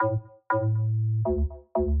You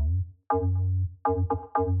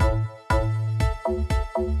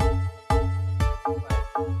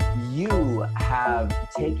have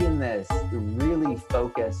taken this really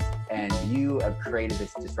focused and you have created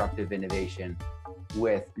this disruptive innovation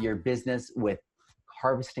with your business, with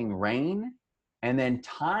harvesting rain and then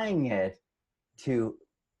tying it to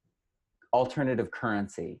alternative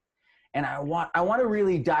currency. And I want to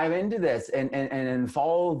really dive into this and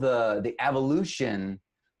follow the evolution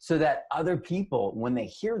so that other people, when they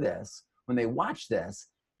hear this, when they watch this,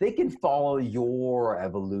 they can follow your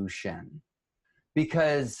evolution.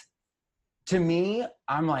 Because to me,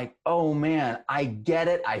 I'm like, oh man, I get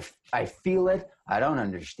it. I feel it. I don't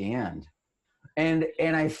understand. And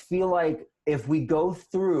I feel like if we go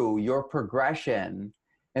through your progression,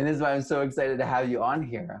 and this is why I'm so excited to have you on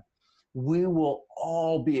here, we will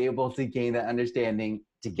all be able to gain that understanding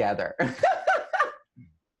together.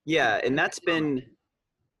 Yeah, and that's been,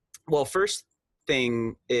 well, first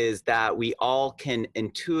thing is that we all can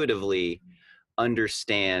intuitively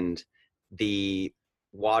understand the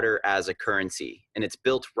water as a currency, and it's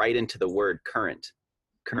built right into the word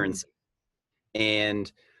currency.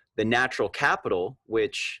 And the natural capital,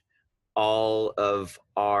 which all of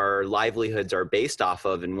our livelihoods are based off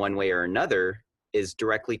of in one way or another, is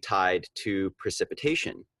directly tied to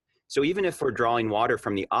precipitation. So even if we're drawing water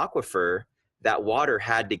from the aquifer, that water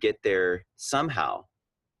had to get there somehow.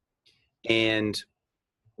 And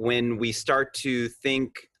when we start to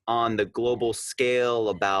think on the global scale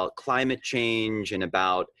about climate change and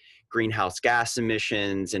about greenhouse gas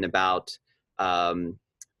emissions and about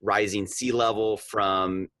rising sea level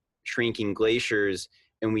from shrinking glaciers,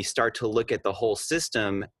 and we start to look at the whole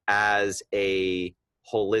system as a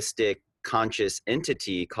holistic conscious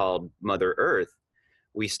entity called Mother Earth,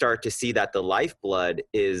 we start to see that the lifeblood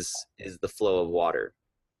is the flow of water.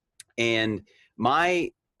 And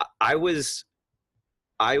I was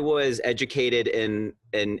educated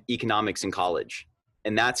in economics in college,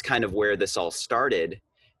 and that's kind of where this all started.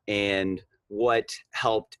 And what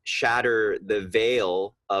helped shatter the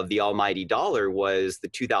veil of the almighty dollar was the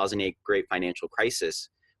 2008 Great Financial Crisis,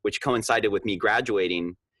 which coincided with me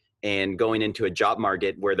graduating and going into a job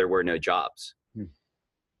market where there were no jobs.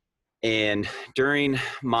 And during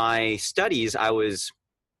my studies, I was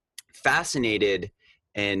fascinated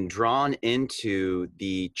and drawn into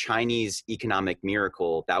the Chinese economic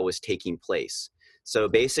miracle that was taking place. So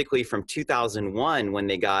basically from 2001, when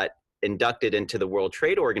they got inducted into the World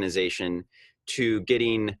Trade Organization, to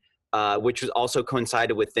getting, which was also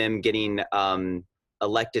coincided with them getting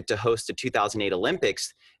elected to host the 2008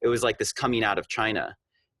 Olympics, it was like this coming out of China.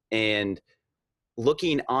 And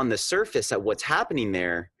looking on the surface at what's happening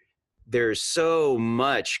there, there's so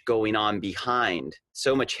much going on behind,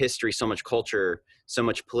 so much history, so much culture, so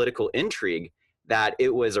much political intrigue, that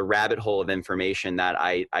it was a rabbit hole of information that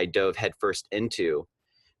I dove headfirst into.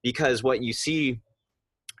 Because what you see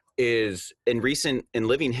is in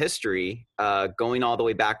living history, going all the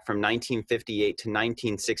way back from 1958 to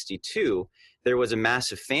 1962, there was a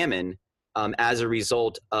massive famine as a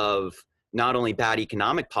result of not only bad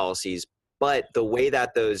economic policies, but the way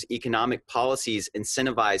that those economic policies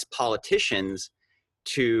incentivize politicians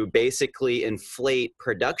to basically inflate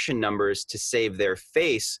production numbers to save their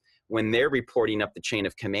face when they're reporting up the chain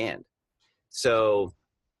of command. So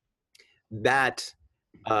that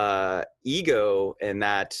ego and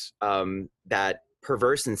that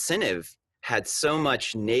perverse incentive had so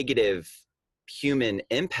much negative human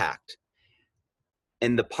impact.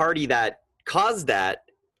 And the party that caused that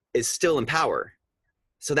is still in power.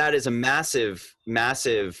 So that is a massive,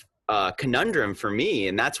 massive conundrum for me.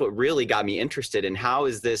 And that's what really got me interested in how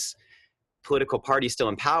is this political party still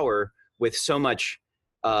in power with so much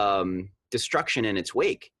destruction in its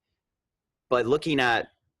wake. But looking at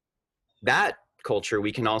that culture,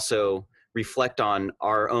 we can also reflect on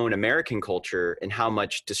our own American culture and how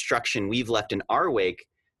much destruction we've left in our wake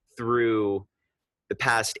through the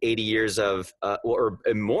past 80 years of or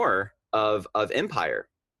more of empire.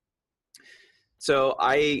 So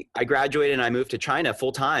I graduated and I moved to China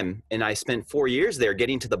full time, and I spent 4 years there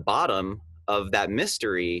getting to the bottom of that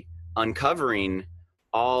mystery, uncovering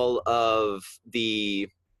all of the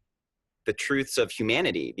truths of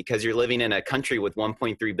humanity. Because you're living in a country with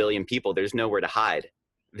 1.3 billion people, there's nowhere to hide.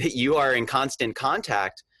 You are in constant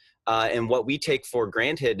contact, and what we take for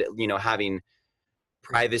granted, having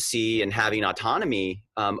privacy and having autonomy,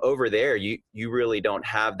 over there, you really don't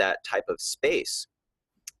have that type of space.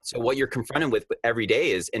 So what you're confronted with every day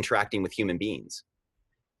is interacting with human beings.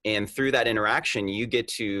 And through that interaction, you get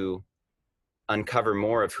to uncover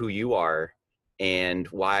more of who you are and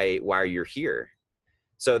why you're here.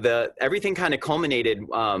 So everything kind of culminated.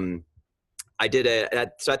 So at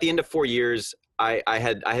the end of 4 years, I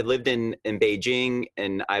had lived in Beijing,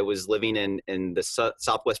 and I was living in the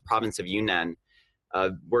southwest province of Yunnan,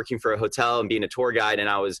 working for a hotel and being a tour guide. And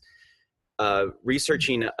I was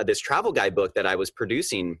researching this travel guidebook that I was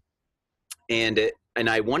producing, and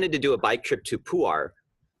I wanted to do a bike trip to Pu'er.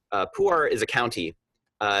 Pu'er is a county,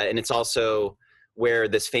 and it's also where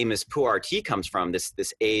this famous Pu'er tea comes from.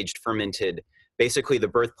 This aged, fermented, basically the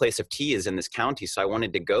birthplace of tea is in this county. So I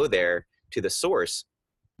wanted to go there to the source,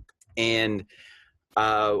 and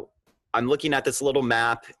I'm looking at this little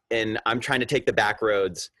map, and I'm trying to take the back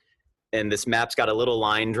roads, and this map's got a little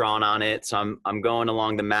line drawn on it. So I'm going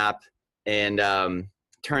along the map, and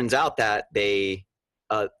turns out that a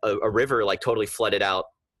river like totally flooded out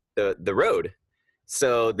the road.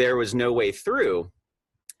 So there was no way through.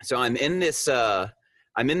 So I'm in this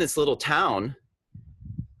little town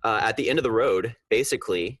at the end of the road,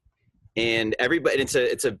 basically, and everybody.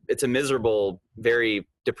 It's a miserable, very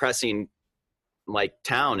depressing like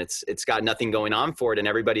town. It's got nothing going on for it, and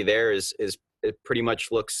everybody there is it pretty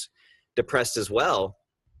much looks depressed as well.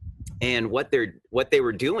 And what they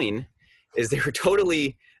were doing is they were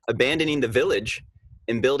totally abandoning the village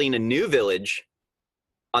and building a new village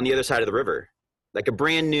on the other side of the river, like a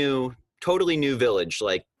brand new, totally new village.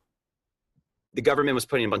 Like the government was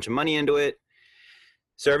putting a bunch of money into it.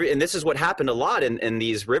 So and this is what happened a lot in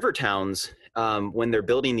these river towns when they're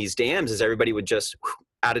building these dams, is everybody would just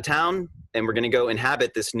out of town, and we're going to go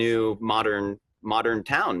inhabit this new modern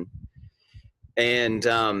town. And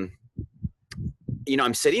I'm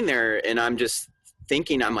sitting there and I'm just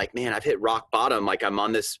thinking, I'm like, man, I've hit rock bottom. Like I'm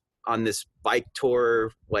on this bike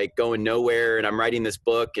tour, like going nowhere, and I'm writing this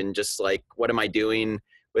book, and just like, what am I doing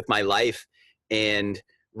with my life? And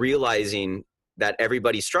realizing that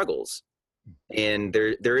everybody struggles, and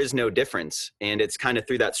there is no difference. And it's kind of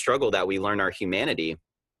through that struggle that we learn our humanity.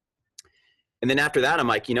 And then after that, I'm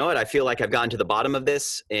like, you know what? I feel like I've gotten to the bottom of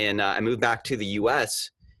this, and I moved back to the U.S.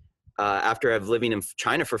 After I've living in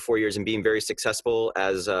China for 4 years and being very successful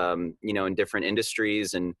as in different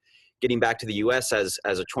industries, and getting back to the U.S. as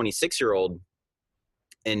a 26-year-old,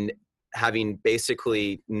 and having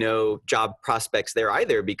basically no job prospects there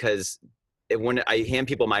either, because when I hand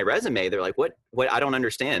people my resume, they're like, what, I don't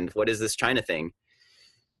understand. What is this China thing?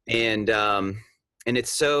 And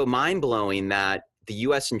it's so mind blowing that the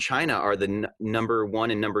US and China are the number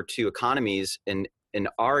one and number two economies, and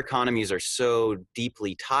our economies are so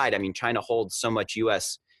deeply tied. I mean, China holds so much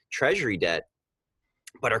US treasury debt,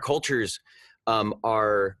 but our cultures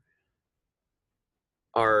are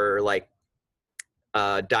like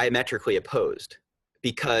diametrically opposed,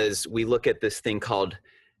 because we look at this thing called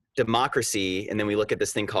democracy, and then we look at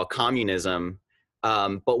this thing called communism.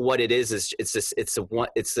 But what it is it's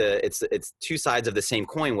two sides of the same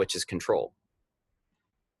coin, which is control.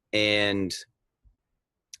 And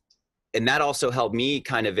that also helped me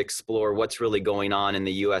kind of explore what's really going on in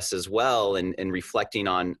the US as well, and reflecting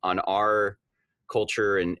on our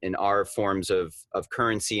culture and our forms of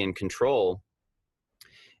currency and control.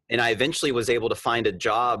 And I eventually was able to find a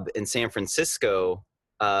job in San Francisco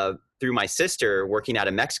through my sister, working at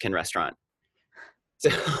a Mexican restaurant. So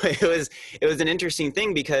it was an interesting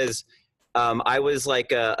thing, because I was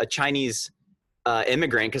like a Chinese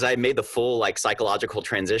immigrant, because I made the full like psychological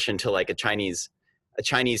transition to like a Chinese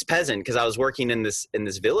peasant, because I was working in this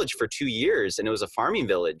village for 2 years, and it was a farming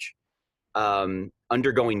village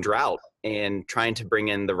undergoing drought and trying to bring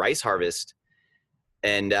in the rice harvest.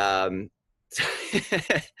 And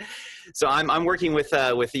so I'm working with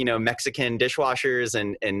Mexican dishwashers,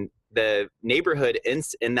 and the neighborhood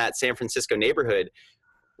in that San Francisco neighborhood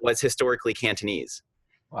was historically Cantonese.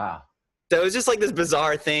 Wow. So it was just like this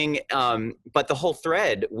bizarre thing. But the whole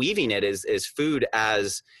thread weaving it is food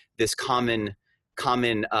as this common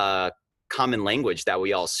language that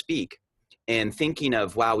we all speak, and thinking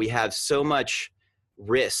of, wow, we have so much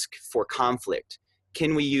risk for conflict.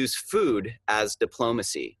 Can we use food as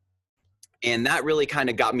diplomacy? And that really kind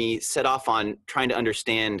of got me set off on trying to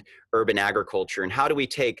understand urban agriculture, and how do we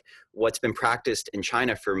take what's been practiced in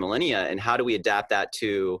China for millennia, and how do we adapt that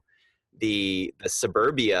to the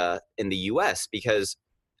suburbia in the US? Because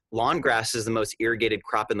lawn grass is the most irrigated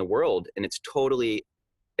crop in the world, and it's totally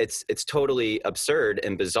absurd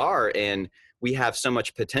and bizarre, and we have so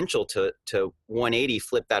much potential to 180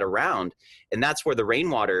 flip that around. And that's where the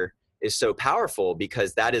rainwater is so powerful,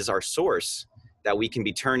 because that is our source that we can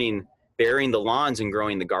be burying the lawns and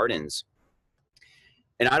growing the gardens.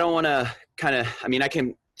 And I don't want to I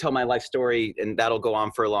can tell my life story, and that'll go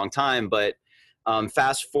on for a long time, but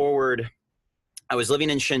fast forward, I was living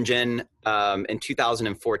in Shenzhen in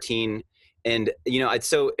 2014, And it's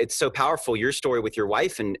so powerful, your story with your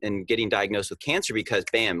wife and getting diagnosed with cancer, because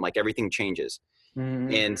bam, like everything changes.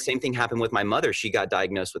 Mm-hmm. And same thing happened with my mother. She got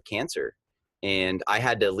diagnosed with cancer, and I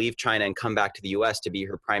had to leave China and come back to the US to be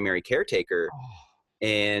her primary caretaker.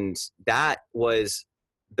 And that was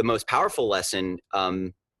the most powerful lesson,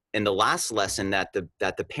 and the last lesson that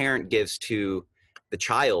the parent gives to the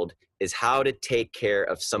child is how to take care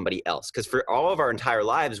of somebody else, because for all of our entire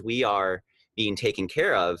lives we are being taken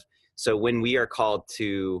care of. So when we are called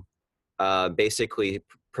to basically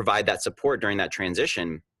provide that support during that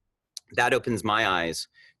transition, that opens my eyes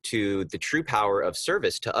to the true power of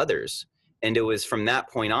service to others. And it was from that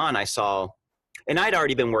point on I saw, and I'd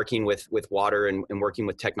already been working with water and working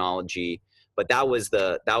with technology, but that was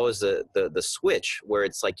the switch where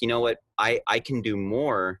it's like, you know what, I can do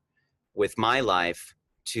more with my life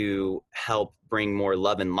to help bring more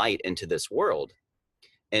love and light into this world.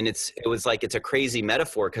 And it was like, it's a crazy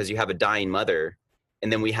metaphor, because you have a dying mother,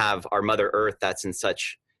 and then we have our mother earth that's in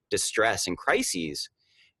such distress and crises,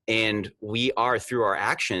 and we are, through our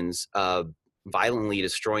actions, violently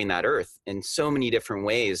destroying that earth in so many different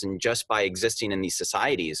ways, and just by existing in these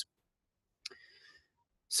societies.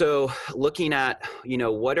 So looking at,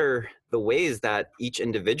 what are the ways that each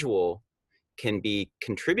individual can be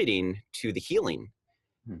contributing to the healing.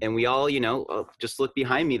 And we all, just look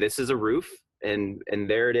behind me, this is a roof, and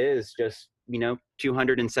there it is, just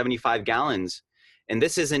 275 gallons, and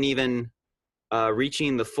this isn't even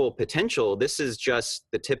reaching the full potential. This is just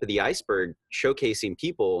the tip of the iceberg, showcasing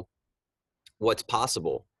people what's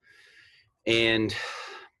possible. And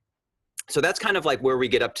so that's kind of like where we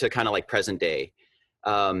get up to kind of like present day.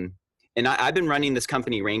 And I've been running this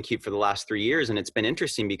company RainCube for the last 3 years, and it's been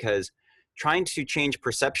interesting because trying to change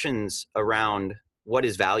perceptions around what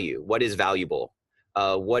is value, what is valuable,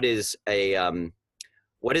 what is a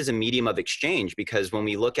medium of exchange. Because when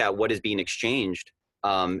we look at what is being exchanged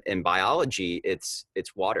in biology, it's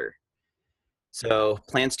water. So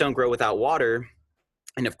plants don't grow without water,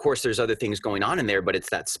 and of course there's other things going on in there, but it's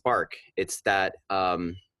that spark, it's that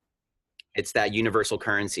universal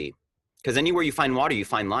currency. Because anywhere you find water, you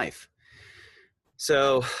find life.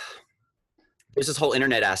 So there's this whole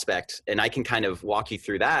internet aspect, and I can kind of walk you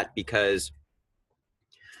through that, because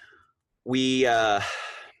we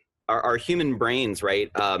our human brains,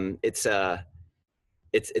 right? It's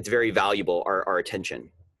very valuable, our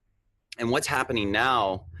attention. And what's happening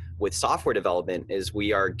now with software development is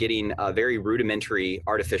we are getting a very rudimentary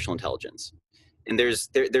artificial intelligence. And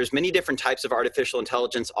there's many different types of artificial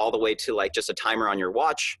intelligence, all the way to like just a timer on your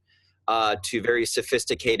watch, to very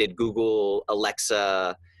sophisticated Google,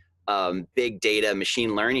 Alexa, big data,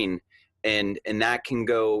 machine learning, and that can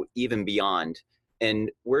go even beyond.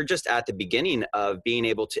 And we're just at the beginning of being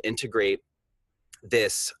able to integrate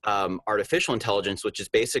this artificial intelligence, which is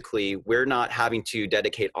basically we're not having to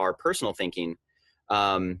dedicate our personal thinking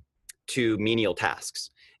to menial tasks.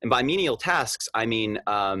 And by menial tasks, I mean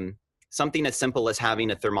something as simple as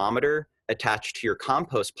having a thermometer attached to your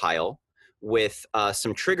compost pile with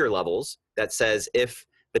some trigger levels that says if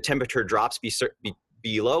the temperature drops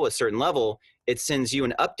below a certain level, it sends you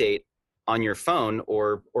an update on your phone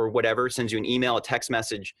or whatever, sends you an email, a text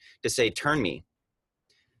message to say, turn me.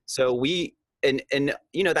 So and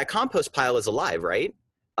that compost pile is alive, right?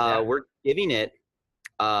 Yeah. We're giving it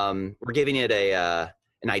an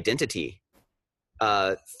identity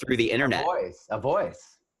through the internet.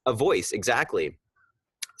 A voice, exactly.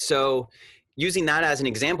 So using that as an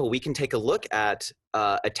example, we can take a look at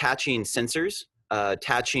attaching sensors,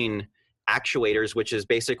 attaching actuators, which is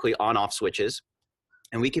basically on-off switches.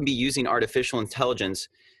 And we can be using artificial intelligence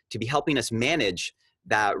to be helping us manage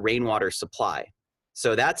that rainwater supply.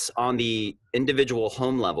 So that's on the individual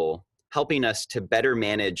home level, helping us to better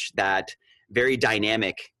manage that very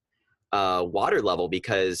dynamic water level.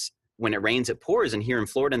 Because when it rains, it pours. And here in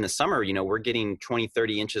Florida in the summer, we're getting 20,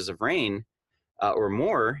 30 inches of rain or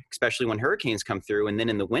more, especially when hurricanes come through. And then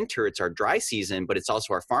in the winter, it's our dry season, but it's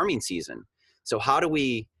also our farming season. So how do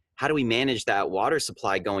we manage that water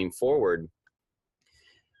supply going forward?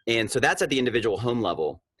 And so that's at the individual home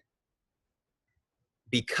level.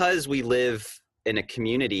 Because we live in a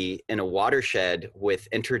community, in a watershed with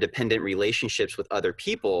interdependent relationships with other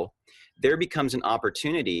people, there becomes an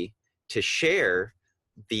opportunity to share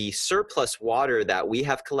the surplus water that we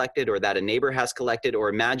have collected or that a neighbor has collected. Or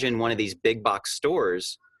imagine one of these big box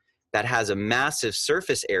stores that has a massive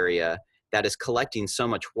surface area that is collecting so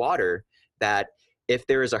much water that if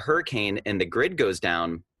there is a hurricane and the grid goes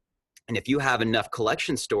down, and if you have enough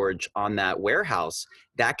collection storage on that warehouse,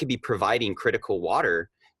 that could be providing critical water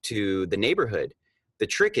to the neighborhood. The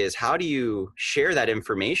trick is, how do you share that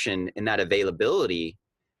information and that availability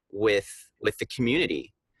with the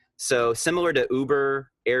community. So similar to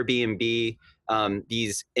Uber, Airbnb,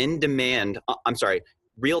 these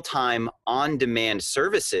real-time on-demand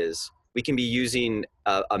services, we can be using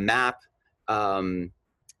a map, and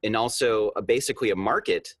also basically a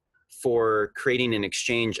market for creating an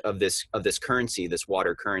exchange of this currency, this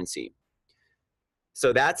water currency.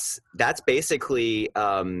 So that's basically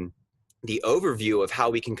the overview of how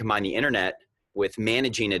we can combine the internet with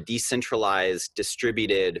managing a decentralized,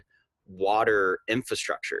 distributed water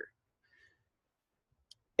infrastructure.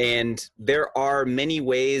 And there are many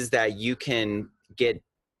ways that you can get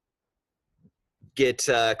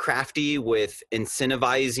crafty with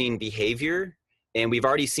incentivizing behavior. And we've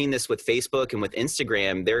already seen this with Facebook and with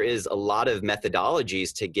Instagram. There is a lot of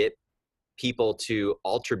methodologies to get people to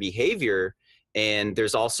alter behavior. And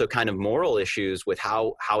there's also kind of moral issues with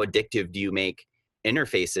how addictive do you make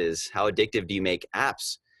interfaces? How addictive do you make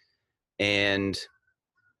apps? And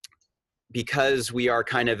because we are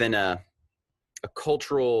kind of in a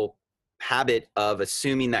cultural habit of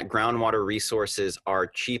assuming that groundwater resources are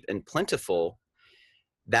cheap and plentiful,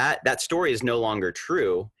 that story is no longer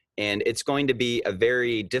true. And it's going to be a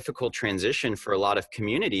very difficult transition for a lot of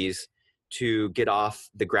communities to get off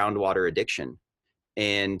the groundwater addiction.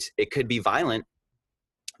 And it could be violent,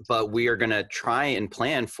 but we are going to try and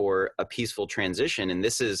plan for a peaceful transition. And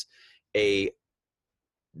this is a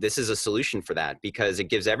solution for that, because it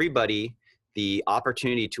gives everybody the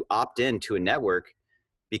opportunity to opt in to a network,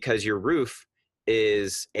 because your roof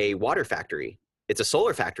is a water factory. It's a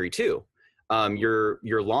solar factory too. Your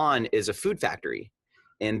lawn is a food factory.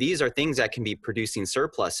 And these are things that can be producing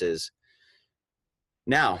surpluses.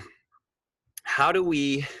 Now, how do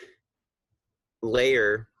we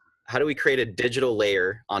create a digital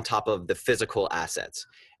layer on top of the physical assets?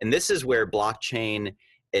 And this is where blockchain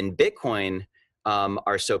and Bitcoin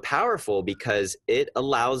are so powerful, because it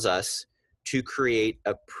allows us to create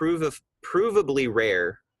a provably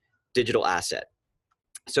rare digital asset.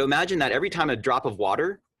 So imagine that every time a drop of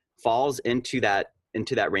water falls into that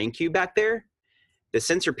rain cube back there, the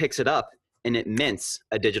sensor picks it up and it mints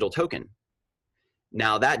a digital token.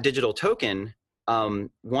 Now that digital token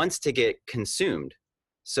wants to get consumed.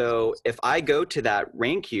 So if I go to that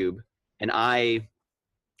rain cube and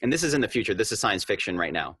this is in the future, this is science fiction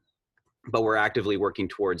right now, but we're actively working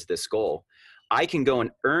towards this goal. I can go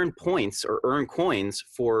and earn points or earn coins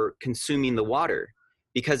for consuming the water,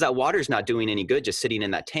 because that water is not doing any good just sitting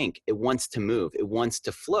in that tank. It wants to move, it wants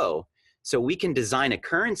to flow. So we can design a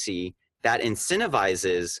currency that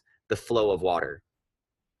incentivizes the flow of water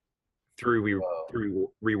through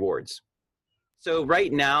rewards. So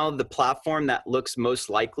right now, the platform that looks most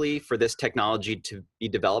likely for this technology to be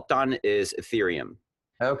developed on is Ethereum.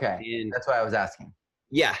 Okay, and that's why I was asking.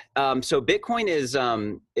 Yeah. So Bitcoin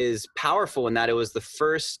is powerful in that it was the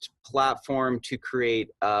first platform to create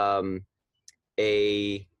a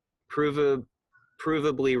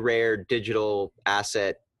provably rare digital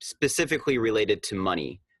asset specifically related to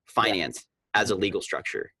money, finance, as a legal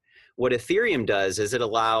structure. What Ethereum does is it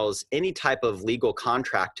allows any type of legal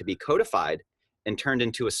contract to be codified and turned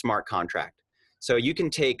into a smart contract. So you can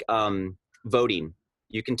take voting,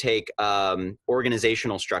 you can take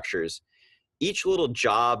organizational structures. Each little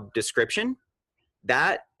job description,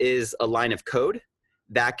 that is a line of code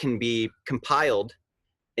that can be compiled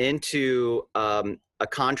into a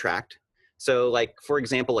contract. So like, for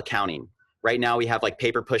example, accounting. Right now we have like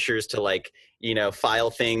paper pushers to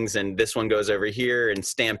file things, and this one goes over here and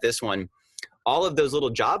stamp this one. All of those little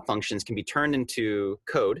job functions can be turned into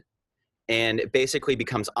code, and it basically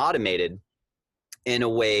becomes automated in a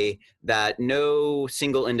way that no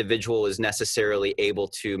single individual is necessarily able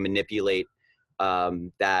to manipulate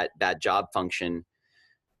that job function.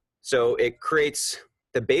 So it creates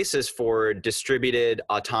the basis for distributed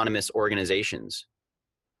autonomous organizations.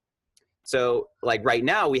 So like right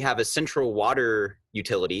now we have a central water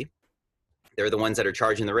utility. They're the ones that are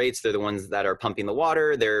charging the rates. They're the ones that are pumping the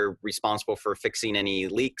water. They're responsible for fixing any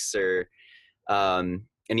leaks or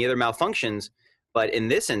any other malfunctions. But in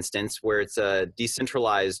this instance, where it's a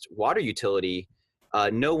decentralized water utility,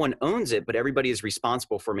 no one owns it, but everybody is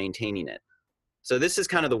responsible for maintaining it. So this is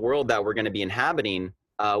kind of the world that we're going to be inhabiting,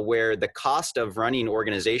 where the cost of running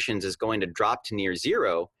organizations is going to drop to near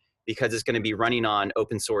zero, because it's going to be running on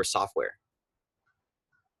open source software.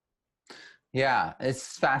 Yeah,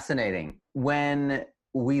 it's fascinating. When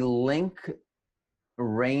we link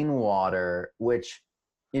rainwater, which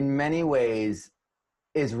in many ways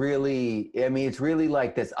is really, it's really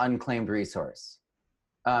like this unclaimed resource.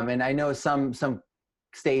 And I know some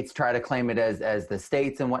states try to claim it as the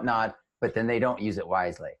states and whatnot, but then they don't use it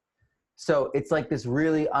wisely. So it's like this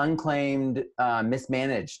really unclaimed,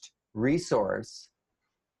 mismanaged resource.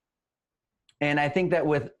 And I think that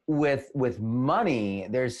with money,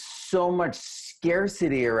 there's so much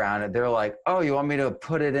scarcity around it. They're like, oh, you want me to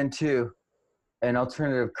put it into an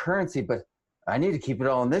alternative currency, but I need to keep it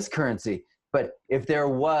all in this currency. But if there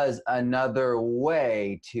was another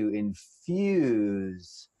way to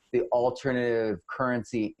infuse the alternative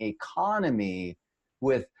currency economy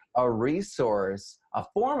with a resource, a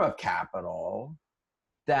form of capital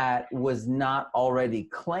that was not already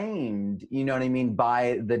claimed, you know what I mean,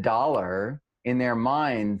 by the dollar in their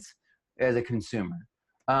minds as a consumer,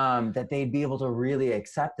 that they'd be able to really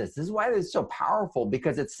accept this. This is why it's so powerful,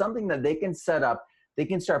 because it's something that they can set up, they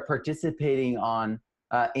can start participating on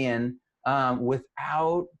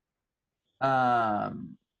without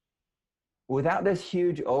this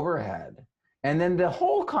huge overhead. And then the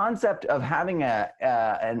whole concept of having a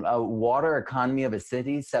water economy of a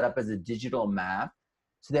city set up as a digital map,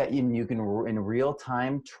 so that you can in real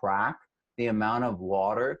time track the amount of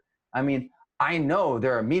water. I mean, I know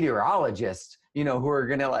there are meteorologists, who are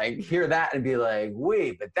going to like hear that and be like,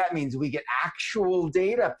 wait, but that means we get actual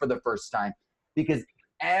data for the first time, because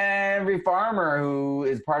every farmer who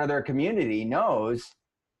is part of their community knows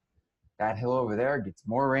that hill over there gets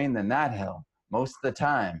more rain than that hill most of the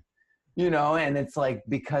time, and it's like,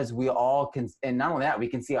 because we all can, and not only that, we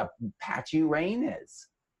can see how patchy rain is.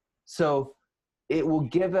 So it will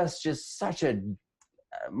give us just such a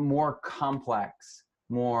more complex,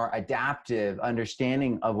 more adaptive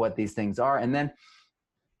understanding of what these things are. And then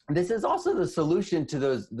this is also the solution to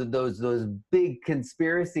those big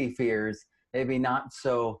conspiracy fears, maybe not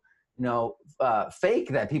so fake,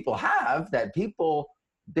 that people have, that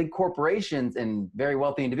big corporations and very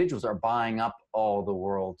wealthy individuals are buying up all the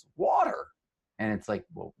world's water. And it's like,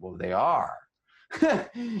 well they are.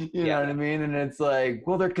 You know what I mean? And it's like,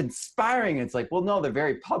 well, they're conspiring. It's like, well, no, they're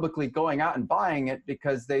very publicly going out and buying it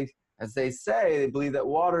because as they say, they believe that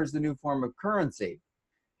water is the new form of currency.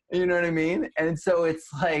 You know what I mean? And so it's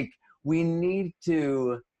like, we need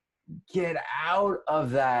to get out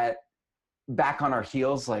of that, back on our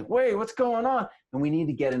heels, like, wait, what's going on? And we need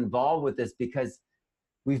to get involved with this, because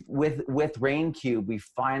with RainCube, we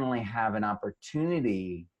finally have an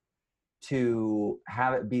opportunity to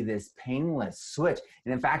have it be this painless switch,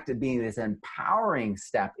 and in fact, it being this empowering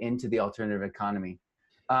step into the alternative economy.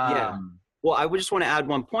 Well, I would just want to add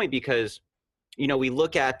one point, because we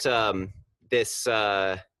look at this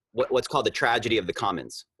what's called the tragedy of the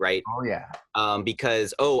commons, right? Oh yeah.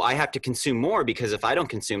 Because I have to consume more, because if I don't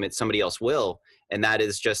consume it, somebody else will, and that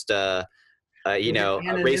is just a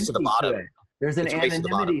race to the bottom. There's an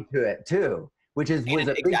anonymity to it too, which was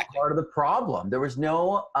a big part of the problem. There was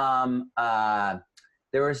no kind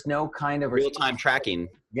of real-time tracking.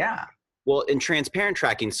 Yeah. Well, in transparent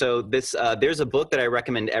tracking. So this there's a book that I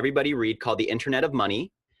recommend everybody read called The Internet of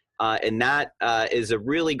Money, and that is a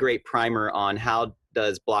really great primer on how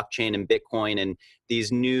does blockchain and Bitcoin and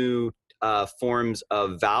these new forms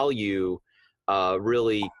of value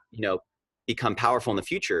really become powerful in the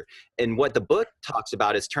future. And what the book talks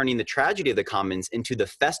about is turning the tragedy of the commons into the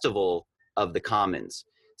festival of the commons.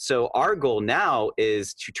 So our goal now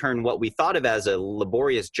is to turn what we thought of as a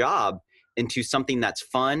laborious job into something that's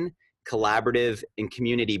fun, collaborative, and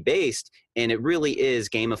community-based, and it really is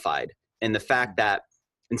gamified. And the fact that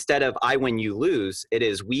instead of I win, you lose, it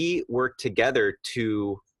is we work together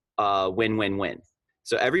to win, win, win.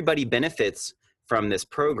 So everybody benefits from this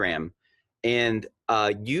program, and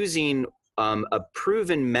using a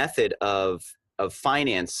proven method of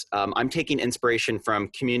finance. I'm taking inspiration from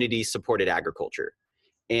community-supported agriculture.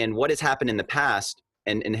 And what has happened in the past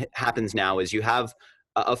and happens now is you have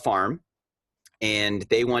a farm, and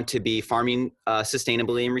they want to be farming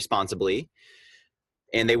sustainably and responsibly,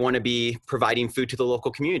 and they want to be providing food to the local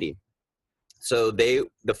community. So the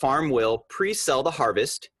farm will pre-sell the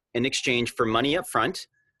harvest in exchange for money up front.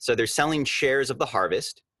 So they're selling shares of the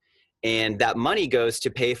harvest, and that money goes to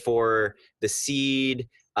pay for the seed,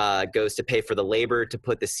 goes to pay for the labor to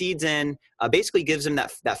put the seeds in, basically gives them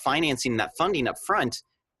that financing, that funding up front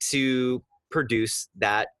to produce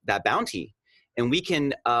that bounty. And we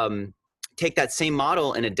can take that same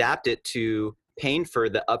model and adapt it to paying for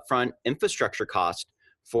the upfront infrastructure cost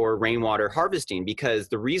for rainwater harvesting, because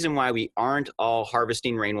the reason why we aren't all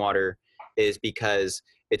harvesting rainwater is because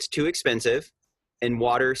it's too expensive, and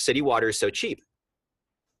city water is so cheap.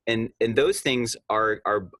 And those things are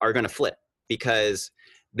going to flip, because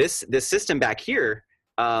this system back here,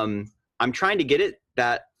 I'm trying to get it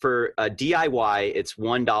that for a DIY, it's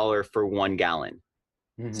 $1 for 1 gallon.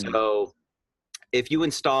 Mm-hmm. So if you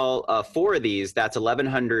install 4 of these, that's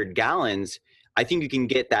 1,100 gallons. I think you can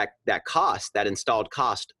get that installed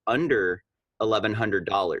cost under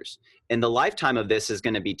 $1,100. And the lifetime of this is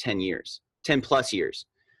going to be 10 years, 10 plus years.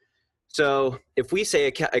 So if we say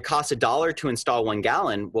it costs $1 to install 1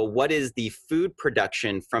 gallon, well, what is the food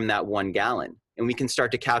production from that 1 gallon? And we can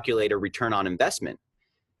start to calculate a return on investment.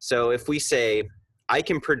 So if we say I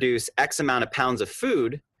can produce X amount of pounds of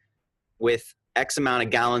food with X amount of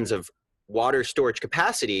gallons of water storage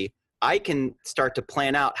capacity, I can start to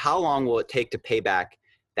plan out how long will it take to pay back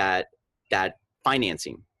that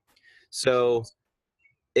financing. So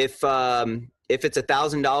if it's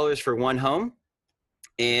 $1,000 for 1 home,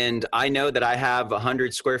 and I know that I have a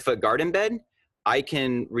 100 square foot garden bed, I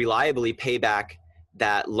can reliably pay back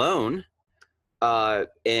that loan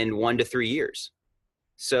in 1 to 3 years.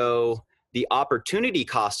 So the opportunity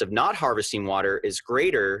cost of not harvesting water is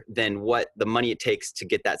greater than what the money it takes to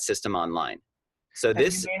get that system online. So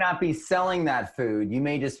this, you may not be selling that food. You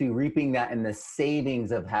may just be reaping that in the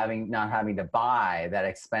savings of not having to buy that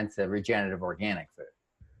expensive regenerative organic food.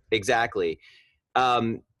 exactly.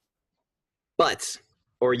 And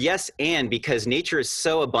because nature is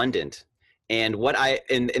so abundant, and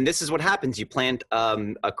this is what happens. You plant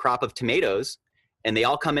a crop of tomatoes and they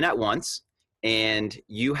all come in at once, and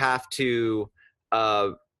you have to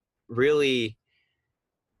really,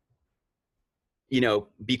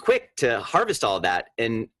 be quick to harvest all of that.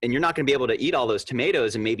 And you're not going to be able to eat all those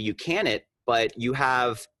tomatoes, and maybe you can it, but you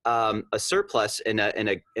have a surplus in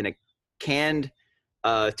a canned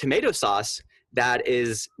tomato sauce that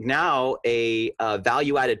is now a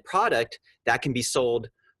value-added product that can be sold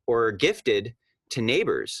or gifted to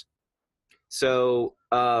neighbors. So,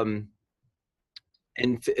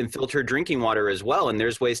 and filtered drinking water as well. And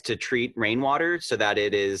there's ways to treat rainwater so that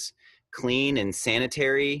it is clean and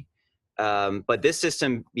sanitary. But this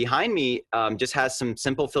system behind me just has some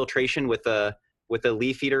simple filtration with a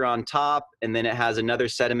leaf eater on top, and then it has another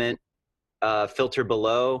sediment filter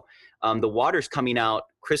below. The water's coming out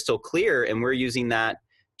crystal clear, and we're using that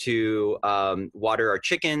to water our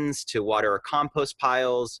chickens, to water our compost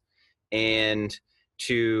piles, and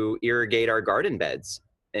to irrigate our garden beds,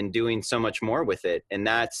 and doing so much more with it. And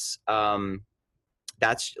that's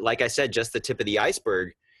like I said, just the tip of the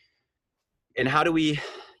iceberg. And how do we,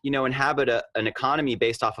 inhabit an economy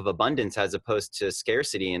based off of abundance as opposed to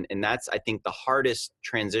scarcity? And that's, I think, the hardest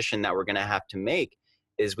transition that we're going to have to make,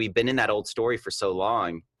 is we've been in that old story for so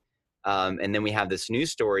long. And then we have this new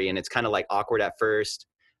story, and it's kind of like awkward at first,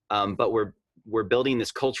 but we're building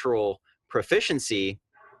this cultural proficiency.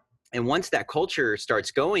 And once that culture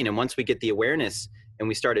starts going, and once we get the awareness and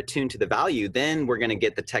we start attuned to the value, then we're going to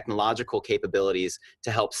get the technological capabilities to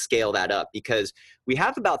help scale that up, because we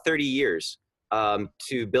have about 30 years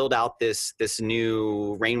to build out this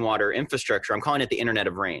new rainwater infrastructure. I'm calling it the Internet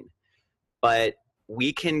of Rain. But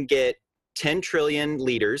we can get 10 trillion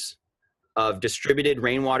liters of distributed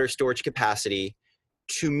rainwater storage capacity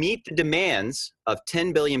to meet the demands of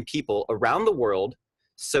 10 billion people around the world,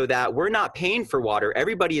 so that we're not paying for water.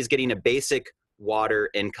 Everybody is getting a basic water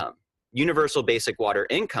income, universal basic water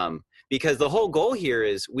income, because the whole goal here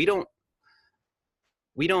is we don't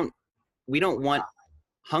want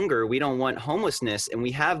hunger, we don't want homelessness, and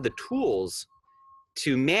we have the tools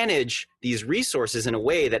to manage these resources in a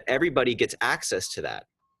way that everybody gets access to that.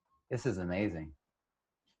 This is amazing.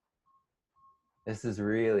 This is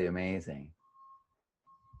really amazing.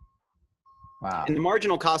 Wow. And the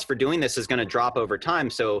marginal cost for doing this is going to drop over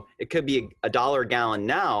time. So it could be $1 a gallon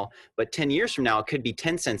now, but 10 years from now, it could be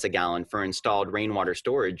 10 cents a gallon for installed rainwater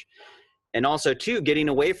storage. And also, too, getting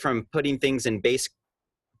away from putting things in base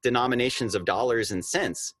denominations of dollars and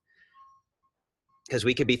cents, because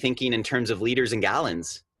we could be thinking in terms of liters and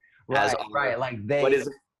gallons. Right. Like they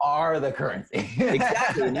are the currency.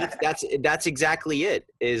 Exactly. And that's exactly it,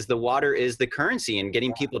 is the water is the currency, and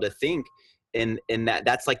getting people to think in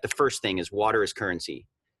that's like the first thing, is water is currency.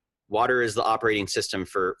 Water is the operating system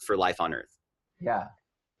for life on Earth. Yeah.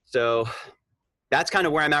 So that's kind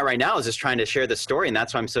of where I'm at right now, is just trying to share the story. And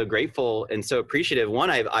that's why I'm so grateful and so appreciative. One,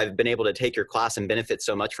 I've been able to take your class and benefit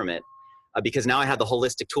so much from it, because now I have the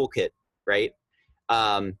holistic toolkit, right?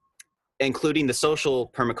 Including the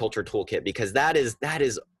social permaculture toolkit, because that is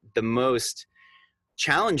the most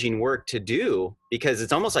challenging work to do, because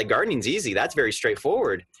it's almost like gardening's easy. That's very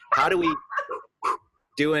straightforward. How do we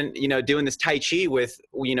doing this Tai Chi with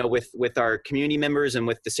our community members and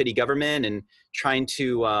with the city government, and trying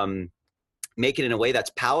to make it in a way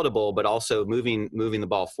that's palatable, but also moving the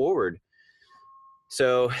ball forward.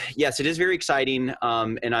 So yes, it is very exciting.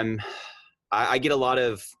 And I get a lot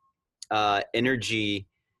of energy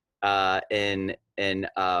and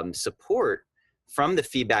support from the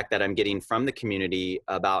feedback that I'm getting from the community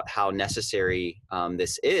about how necessary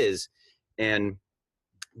this is. And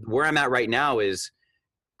where I'm at right now is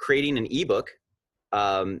creating an ebook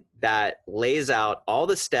that lays out all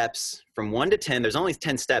the steps from 1 to 10. There's only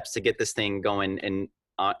 10 steps to get this thing going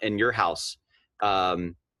in your house,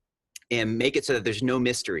 and make it so that there's no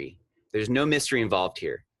mystery. There's no mystery involved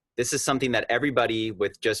here. This is something that everybody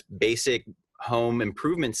with just basic home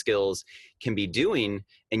improvement skills can be doing,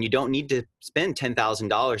 and you don't need to spend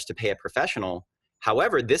 $10,000 to pay a professional.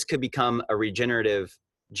 However, this could become a regenerative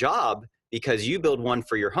job because you build one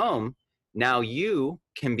for your home. Now you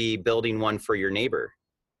can be building one for your neighbor.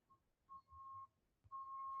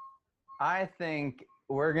 I think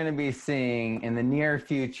we're going to be seeing in the near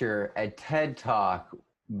future a TED Talk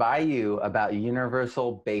by you about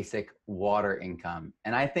universal basic water income.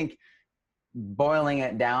 And I think boiling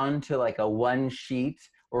it down to like a one sheet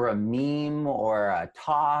or a meme or a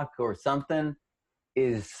talk or something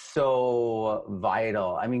is so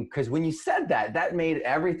vital. I mean, because when you said that, that made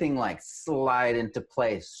everything like slide into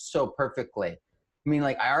place so perfectly. I mean,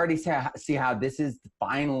 like I already see how this is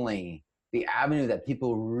finally the avenue that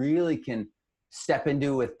people really can step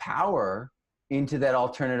into with power into that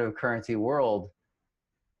alternative currency world.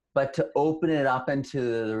 But to open it up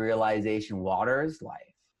into the realization water is life.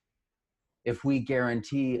 If we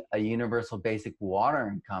guarantee a universal basic water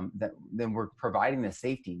income, then we're providing the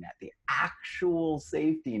safety net, the actual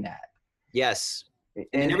safety net. Yes.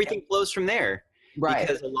 And everything flows from there. Right.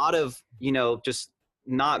 Because a lot of, just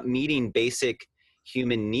not meeting basic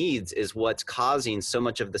human needs is what's causing so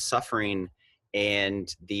much of the suffering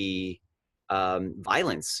and the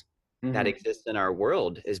violence that exists in our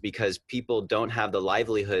world, is because people don't have the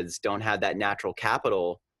livelihoods, don't have that natural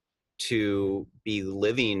capital to be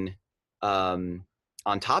living on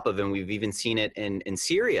top of. And we've even seen it in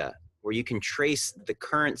Syria, where you can trace the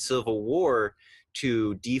current civil war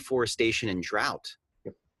to deforestation and drought.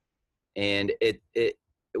 Yep. And it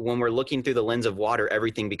when we're looking through the lens of water,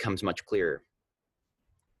 everything becomes much clearer.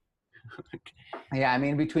 Yeah, I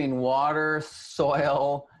mean, between water,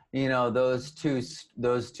 soil, those two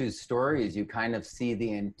stories, you kind of see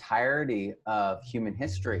the entirety of human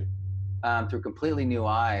history through completely new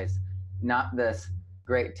eyes. Not this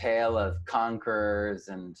great tale of conquerors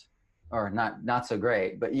or not so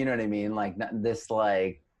great, but you know what I mean? Like this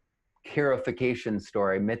like heroification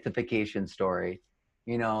story, mythification story,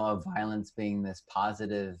 of violence being this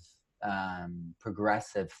positive,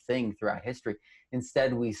 progressive thing throughout history.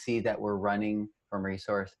 Instead, we see that we're running from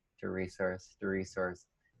resource to resource to resource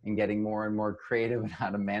and getting more and more creative in how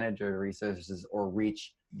to manage our resources or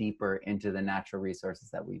reach deeper into the natural resources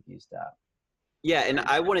that we've used up. Yeah, and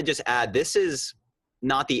I want to just add, this is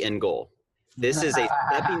not the end goal. This is a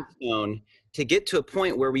stepping stone to get to a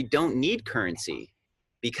point where we don't need currency,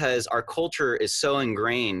 because our culture is so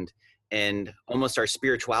ingrained and almost our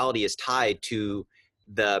spirituality is tied to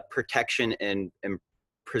the protection and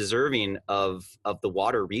preserving of the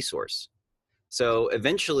water resource. So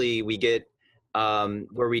eventually we get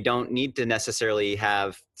where we don't need to necessarily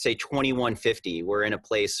have, say, 2150. We're in a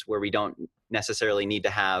place where we don't necessarily need to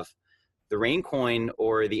have the rain coin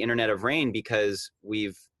or the internet of rain, because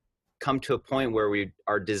we've come to a point where we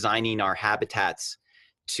are designing our habitats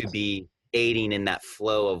to be aiding in that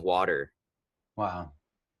flow of water. Wow.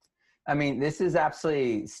 I mean, this is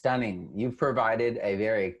absolutely stunning. You've provided a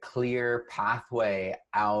very clear pathway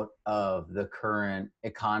out of the current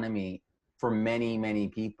economy for many, many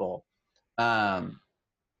people. And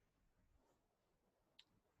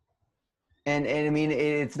I mean,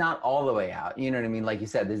 it's not all the way out. You know what I mean? Like you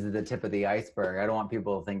said, this is the tip of the iceberg. I don't want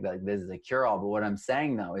people to think that this is a cure-all, but what I'm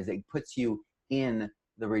saying though is it puts you in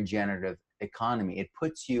the regenerative economy. It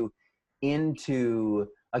puts you into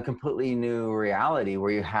a completely new reality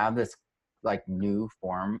where you have this like new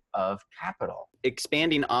form of capital.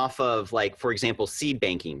 Expanding off of, like, for example, seed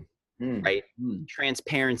banking, right?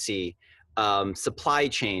 Transparency, supply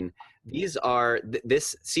chain. These are,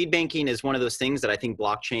 this seed banking is one of those things that I think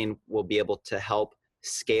blockchain will be able to help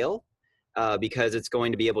scale, because it's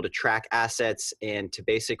going to be able to track assets and to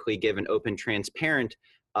basically give an open, transparent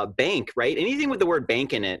bank, right? Anything with the word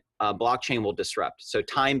bank in it, blockchain will disrupt. So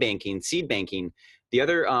time banking, seed banking. The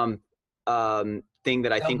other thing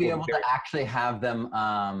that I think they'll be able to actually have them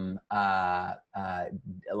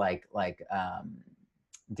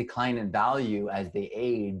decline in value as they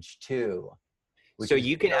age too. So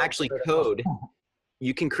you can actually code,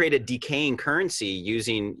 you can create a decaying currency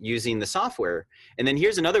using the software. And then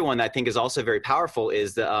here's another one that I think is also very powerful,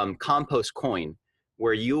 is the compost coin,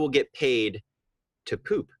 where you will get paid to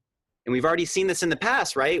poop. And we've already seen this in the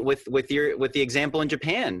past, right? With the example in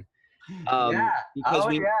Japan. Yeah. Because Oh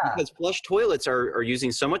yeah. because flush toilets are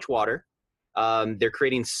using so much water. They're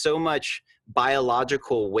creating so much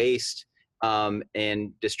biological waste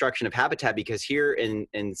and destruction of habitat. Because here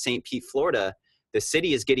in St. Pete, Florida, the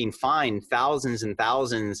city is getting fined thousands and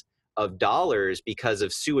thousands of dollars because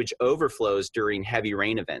of sewage overflows during heavy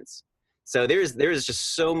rain events. So there's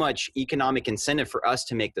just so much economic incentive for us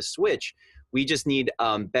to make the switch. We just need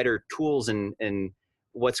better tools and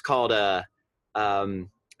what's called a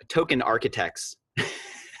token architects.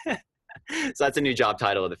 So that's a new job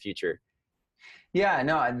title of the future. Yeah,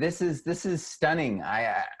 no, this is stunning.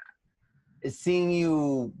 Seeing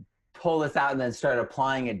you pull this out and then start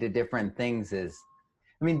applying it to different things is,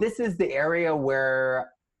 I mean, this is the area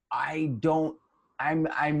where I'm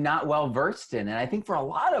not well versed in, and I think for a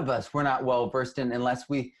lot of us, we're not well versed in unless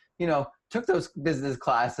we, took those business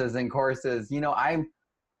classes and courses.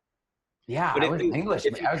 Yeah, But I was an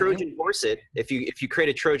Englishman. if you Trojan horse it, if you create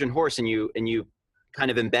a Trojan horse and you kind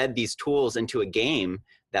of embed these tools into a game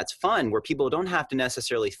that's fun, where people don't have to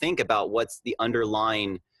necessarily think about what's the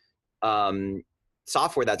underlying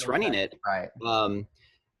software that's running it. Right.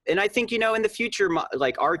 And I think, in the future,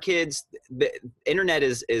 like our kids, the internet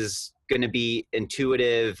is going to be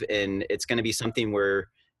intuitive, and it's going to be something where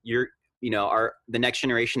the next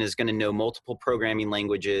generation is going to know multiple programming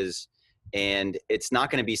languages. And it's not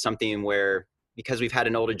going to be something where, because we've had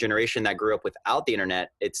an older generation that grew up without the internet,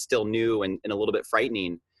 it's still new and a little bit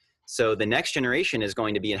frightening. So the next generation is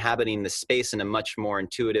going to be inhabiting the space in a much more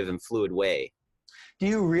intuitive and fluid way. Do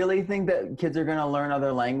you really think that kids are going to learn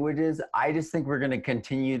other languages? I just think we're going to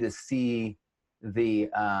continue to see the,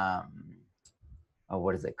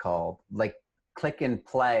 what is it called? Like click and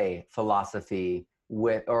play philosophy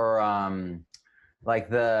like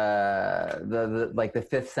the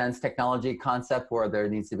fifth sense technology concept, where there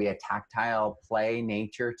needs to be a tactile play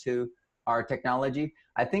nature to our technology.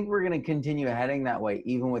 I think we're going to continue heading that way,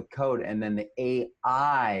 even with code, and then the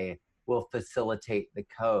AI will facilitate the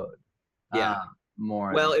code. Yeah.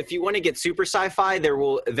 More. Well, if you want to get super sci-fi, there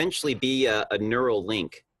will eventually be a neural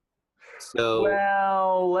link. So,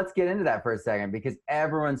 well, let's get into that for a second, because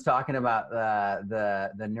everyone's talking about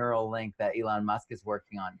the neural link that Elon Musk is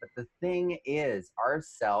working on. But the thing is, our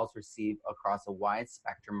cells receive across a wide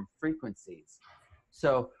spectrum of frequencies.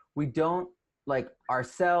 So we don't, like, our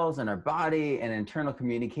cells and our body and internal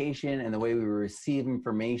communication and the way we receive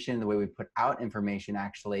information, the way we put out information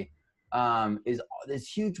actually is this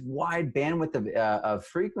huge wide bandwidth of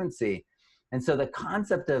frequency. And so the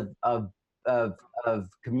concept of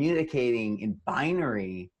communicating in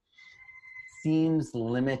binary seems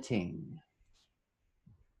limiting.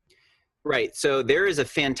 Right. So there is a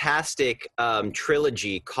fantastic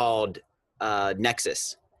trilogy called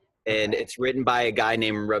Nexus, and it's written by a guy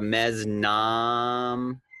named Ramez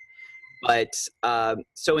Nam. But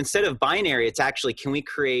so instead of binary, it's actually, can we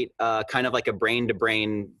create kind of like a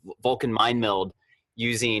brain-to-brain Vulcan mind meld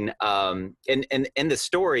using, in the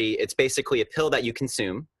story, it's basically a pill that you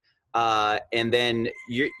consume, and then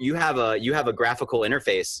you have a graphical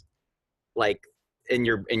interface, like in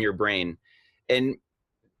your brain, and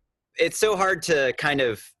it's so hard to kind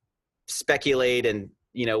of speculate and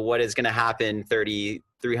what is going to happen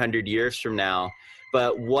 300 years from now.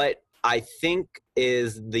 But what I think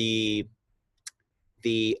is the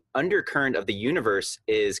undercurrent of the universe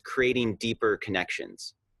is creating deeper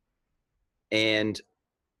connections. And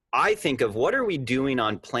I think of, what are we doing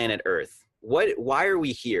on planet Earth? Why are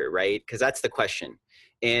we here, right? Because that's the question.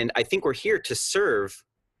 And I think we're here to serve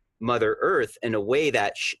Mother Earth in a way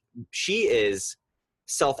that she is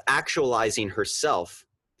self-actualizing herself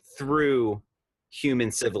through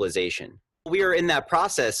human civilization. We are in that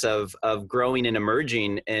process of growing and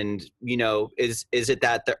emerging, and is it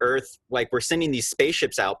that the Earth, like, we're sending these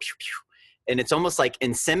spaceships out, pew, pew, and it's almost like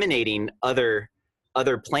inseminating other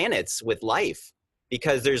planets with life,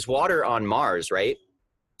 because there's water on Mars, right?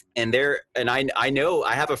 And I know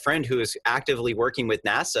I have a friend who is actively working with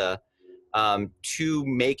NASA to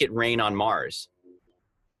make it rain on Mars,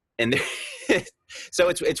 and so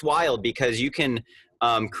it's wild, because you can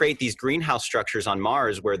create these greenhouse structures on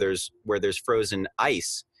Mars where there's frozen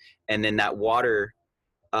ice, and then that water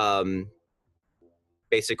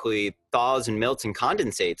basically thaws and melts and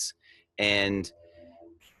condensates. And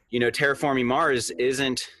terraforming Mars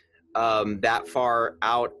isn't that far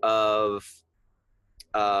out of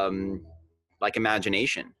like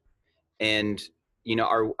imagination. And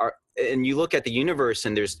our and you look at the universe,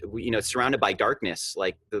 and there's it's surrounded by darkness.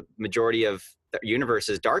 Like, the majority of the universe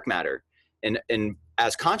is dark matter, and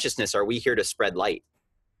as consciousness, are we here to spread light,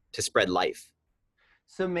 to spread life?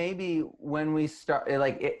 So maybe when we start,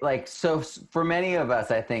 for many of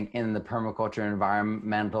us, I think in the permaculture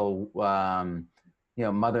environmental,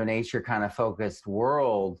 Mother Nature kind of focused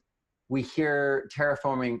world, we hear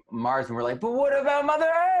terraforming Mars and we're like, but what about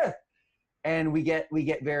Mother Earth? And we get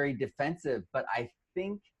very defensive. But I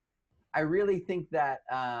really think that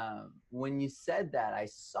when you said that, I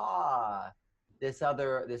saw this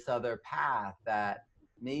other path, that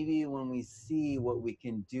maybe when we see what we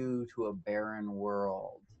can do to a barren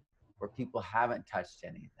world where people haven't touched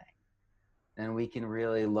anything, then we can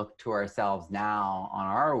really look to ourselves now on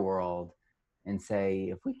our world and say,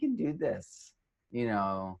 if we can do this,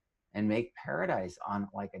 and make paradise on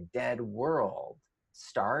like a dead world,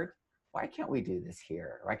 why can't we do this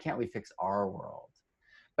here? Why can't we fix our world?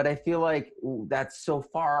 But I feel like that's so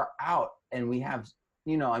far out, and we have,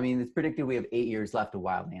 it's predicted we have 8 years left of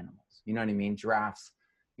wild animals. You know what I mean? Giraffes,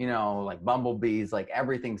 like bumblebees, like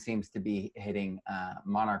everything seems to be hitting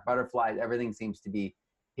monarch butterflies. Everything seems to be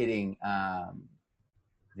hitting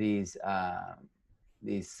these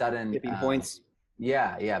sudden tipping points.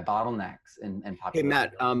 Yeah, bottlenecks and population. Hey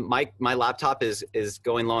Matt, my laptop is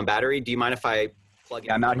going low on battery. Do you mind if I plug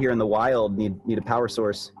in? I'm out here in the wild. Need a power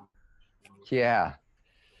source. Yeah.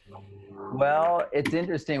 Well, it's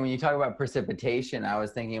interesting when you talk about precipitation. I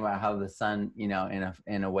was thinking about how the sun,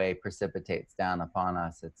 in a way precipitates down upon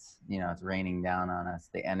us. It's, it's raining down on us,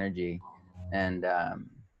 the energy. And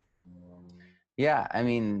yeah, I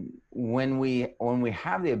mean, when we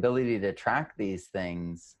have the ability to track these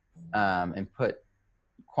things and put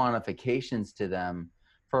quantifications to them,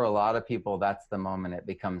 for a lot of people, that's the moment it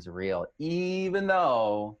becomes real, even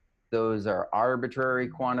though those are arbitrary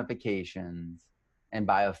quantifications. And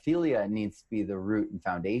biophilia needs to be the root and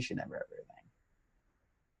foundation of everything.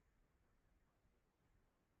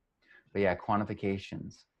 But yeah,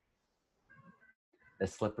 quantifications, the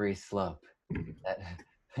slippery slope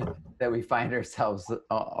that we find ourselves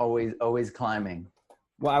always climbing.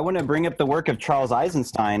 Well, I want to bring up the work of Charles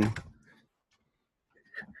Eisenstein.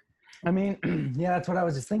 I mean, yeah, that's what I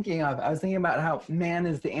was just thinking of. I was thinking about how man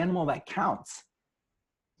is the animal that counts.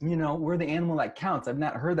 We're the animal that counts. I've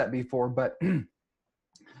not heard that before, but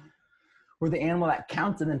we're the animal that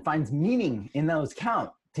counts and then finds meaning in those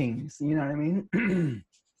countings. You know what I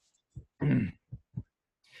mean?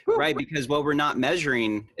 Right, because what we're not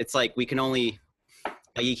measuring, it's like we can only,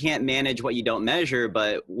 you can't manage what you don't measure,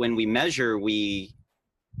 but when we measure, we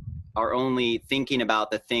are only thinking about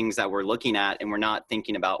the things that we're looking at, and we're not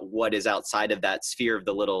thinking about what is outside of that sphere of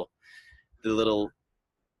the little.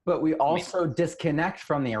 But we also disconnect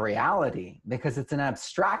from the reality because it's an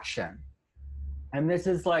abstraction. And this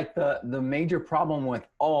is like the major problem with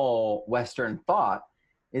all Western thought,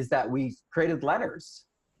 is that we created letters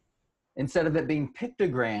instead of it being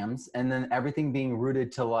pictograms and then everything being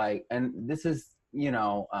rooted to like, and this is,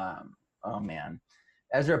 oh man,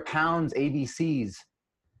 Ezra Pound's ABCs.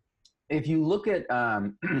 If you look at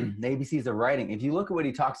the ABCs of writing, if you look at what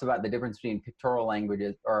he talks about, the difference between pictorial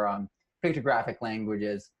languages or pictographic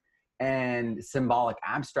languages and symbolic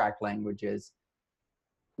abstract languages,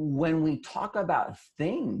 when we talk about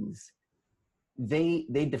things, they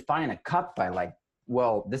define a cup by like,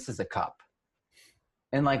 well, this is a cup.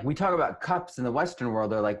 And like we talk about cups in the Western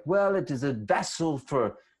world, they're like, well, it is a vessel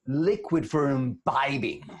for liquid for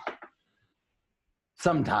imbibing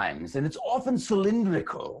sometimes. And it's often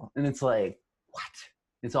cylindrical. And it's like, what?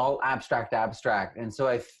 It's all abstract. And so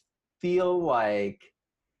I feel like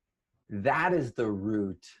that is the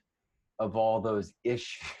root of all those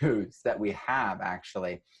issues that we have,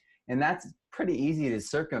 actually. And that's pretty easy to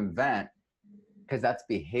circumvent because that's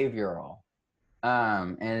behavioral.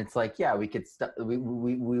 And it's like, yeah, we could we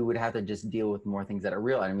would have to just deal with more things that are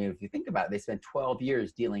real. I mean, if you think about it, they spent 12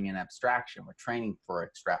 years dealing in abstraction. We're training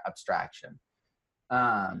for abstraction.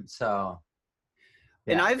 So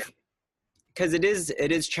yeah. And because it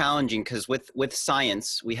is challenging, because with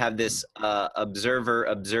science we have this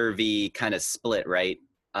observee kind of split, right?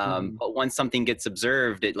 But once something gets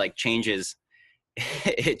observed, it like changes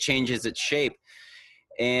it changes its shape.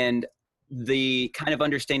 And the kind of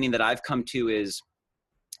understanding that I've come to is,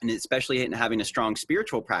 and especially in having a strong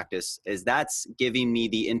spiritual practice, is that's giving me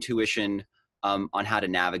the intuition on how to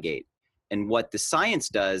navigate. And what the science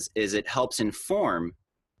does is it helps inform,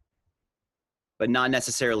 but not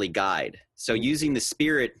necessarily guide. So using the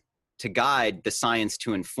spirit to guide, the science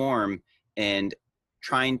to inform, and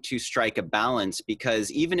trying to strike a balance,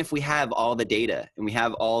 because even if we have all the data and we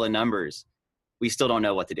have all the numbers, we still don't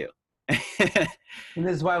know what to do. And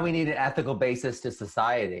this is why we need an ethical basis to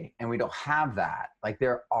society. And we don't have that. Like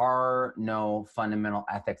there are no fundamental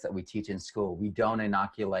ethics that we teach in school. We don't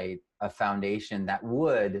inoculate a foundation that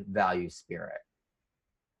would value spirit.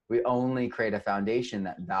 We only create a foundation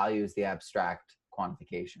that values the abstract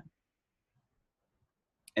quantification.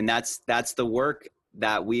 And that's the work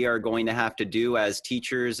that we are going to have to do as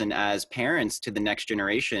teachers and as parents to the next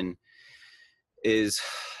generation, is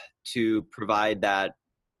to provide that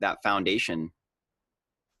foundation.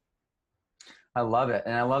 I love it.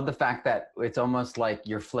 And I love the fact that it's almost like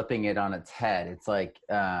you're flipping it on its head. It's like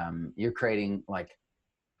you're creating like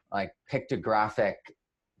pictographic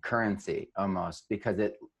currency almost, because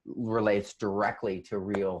it relates directly to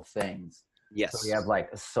real things. Yes. So we have like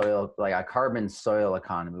a soil, like a carbon soil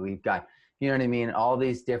economy. We've got, you know what I mean? All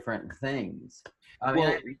these different things.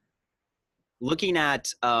 Well, looking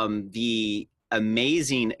at the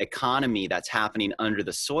amazing economy that's happening under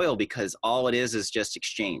the soil, because all it is just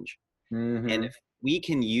exchange. Mm-hmm. And if we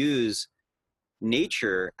can use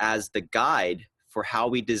nature as the guide for how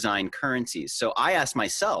we design currencies. So I asked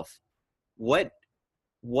myself, what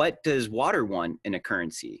does water want in a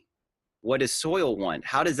currency? What does soil want?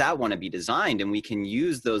 How does that want to be designed? And we can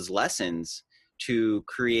use those lessons to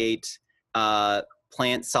create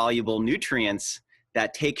plant soluble nutrients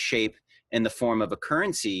that take shape in the form of a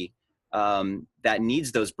currency that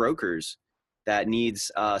needs those brokers, that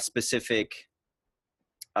needs specific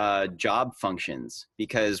job functions,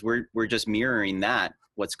 because we're just mirroring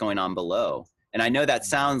what's going on below. And I know that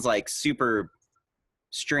sounds like super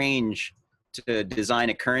strange to design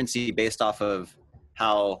a currency based off of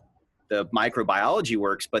how the microbiology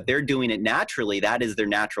works, but they're doing it naturally. That is their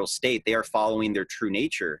natural state. They are following their true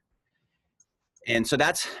nature. And so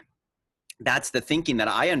that's the thinking that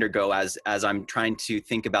I undergo as I'm trying to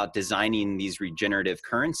think about designing these regenerative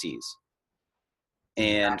currencies.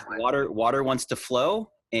 And Exactly. water wants to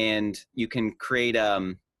flow, and you can create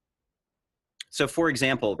so for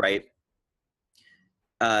example, right,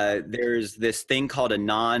 there's this thing called a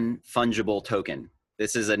non-fungible token.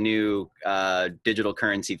 This is a new digital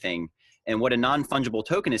currency thing. And what a non-fungible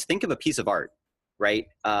token is, think of a piece of art, right?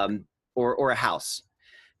 Or a house.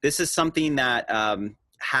 This is something that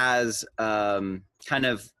has kind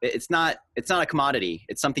of, it's not a commodity.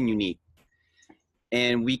 It's something unique.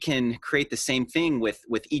 And we can create the same thing with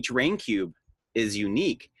each rain cube is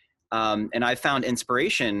unique. And I found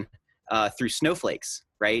inspiration through snowflakes,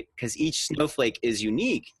 right? Because each snowflake is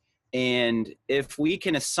unique. And if we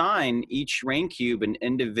can assign each rain cube an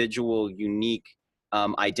individual unique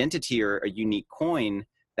identity or a unique coin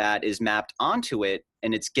that is mapped onto it,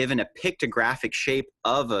 and it's given a pictographic shape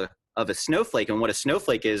of a snowflake, and what a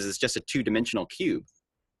snowflake is just a two-dimensional cube.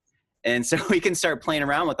 And so we can start playing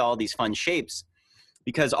around with all these fun shapes,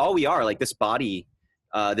 because all we are, like this body,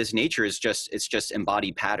 this nature is it's just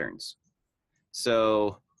embodied patterns.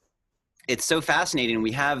 So it's so fascinating.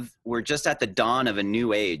 We're just at the dawn of a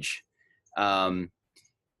new age,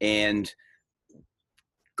 and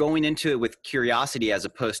going into it with curiosity as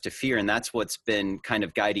opposed to fear. And that's what's been kind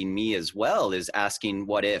of guiding me as well, is asking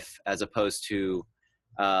what if, as opposed to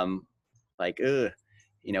and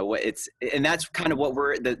that's kind of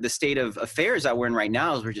what the state of affairs that we're in right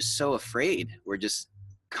now, is we're just so afraid. We're just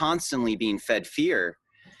constantly being fed fear.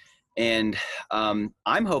 And I'm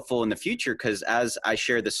hopeful in the future, because as I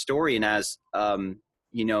share the story, and as in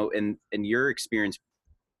your experience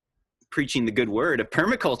preaching the good word of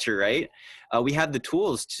permaculture, right? We have the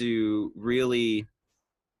tools to really,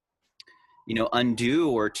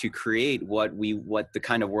 undo or to create what the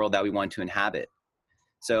kind of world that we want to inhabit.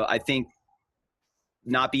 So I think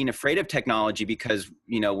not being afraid of technology, because,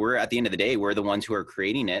 we're, at the end of the day, we're the ones who are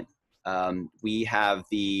creating it. We have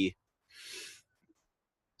the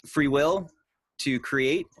free will to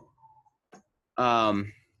create.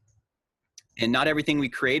 And not everything we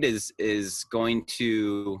create is going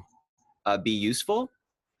to be useful.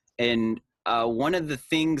 And one of the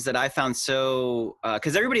things that I found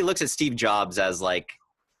because everybody looks at Steve Jobs as like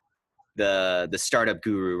the startup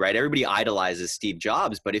guru, right? Everybody idolizes Steve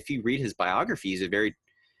Jobs, but if you read his biography, he's a very,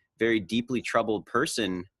 very deeply troubled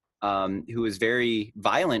person who was very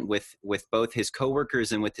violent with both his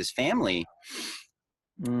coworkers and with his family.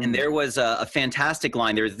 And there was a fantastic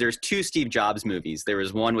line. There's two Steve Jobs movies. There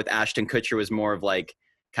was one with Ashton Kutcher, was more of like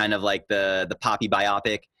kind of like the poppy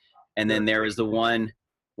biopic, and then there was the one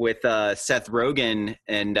with Seth Rogen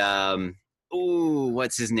and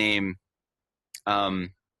what's his name?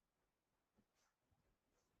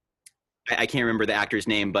 I can't remember the actor's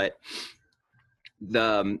name, but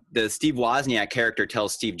the Steve Wozniak character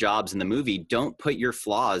tells Steve Jobs in the movie, "Don't put your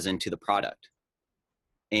flaws into the product."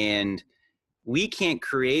 And we can't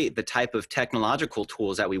create the type of technological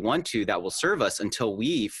tools that we want to that will serve us until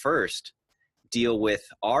we first deal with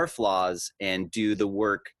our flaws and do the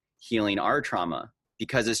work healing our trauma,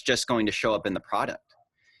 because it's just going to show up in the product.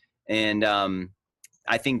 And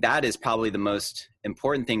I think that is probably the most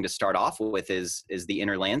important thing to start off with is the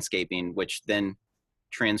inner landscaping, which then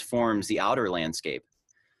transforms the outer landscape.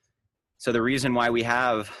 So the reason why we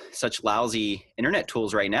have such lousy internet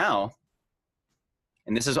tools right now,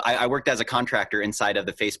 and this is, I worked as a contractor inside of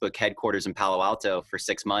the Facebook headquarters in Palo Alto for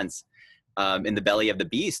 6 months, in the belly of the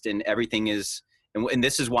beast, and everything is, and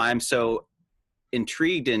this is why I'm so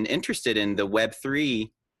intrigued and interested in the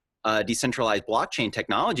Web3 decentralized blockchain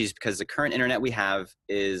technologies, because the current internet we have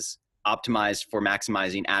is optimized for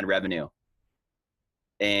maximizing ad revenue.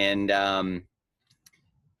 And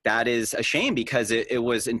that is a shame, because it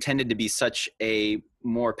was intended to be such a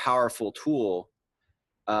more powerful tool.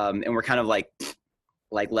 And we're kind of like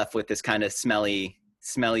left with this kind of smelly,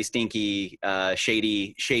 stinky,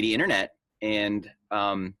 shady internet. And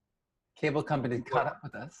cable companies caught up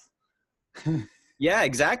with us. yeah,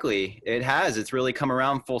 exactly. It has. It's really come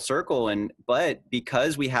around full circle. But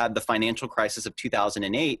because we had the financial crisis of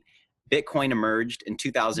 2008, Bitcoin emerged in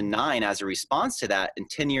 2009 as a response to that. And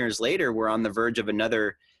 10 years later, we're on the verge of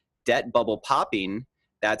another debt bubble popping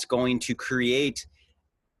that's going to create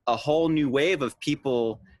a whole new wave of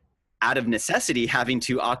people out of necessity having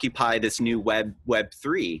to occupy this new Web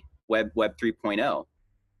 3.0.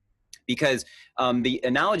 Because the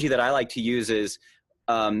analogy that I like to use is,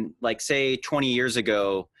 like say 20 years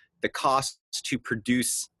ago, the cost to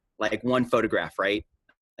produce like one photograph, right?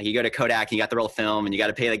 Like you go to Kodak and you got the roll of film and you got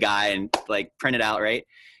to pay the guy and like print it out, right?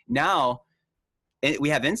 Now we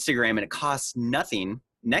have Instagram and it costs nothing,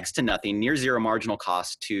 next to nothing, near zero marginal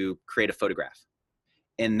cost to create a photograph.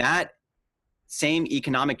 And that same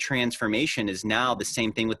economic transformation is now the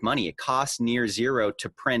same thing with money. It costs near zero to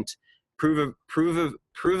print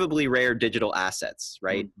provably rare digital assets,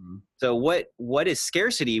 right? Mm-hmm. So what is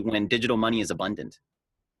scarcity when digital money is abundant?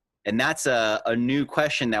 And that's a new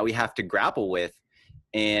question that we have to grapple with.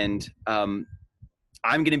 And I'm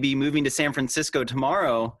going to be moving to San Francisco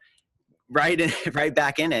tomorrow, right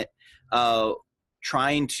back in it,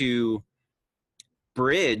 trying to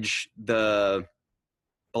bridge the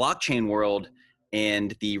blockchain world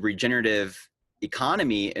and the regenerative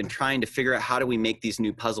economy, and trying to figure out how do we make these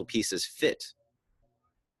new puzzle pieces fit.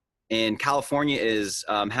 And California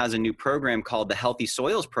has a new program called the Healthy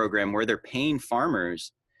Soils Program, where they're paying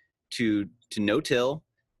farmers to no-till,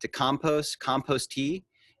 to compost tea,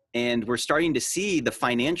 and we're starting to see the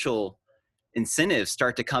financial incentives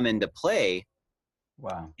start to come into play.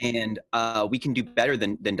 Wow! And we can do better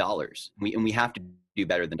than dollars. We have to do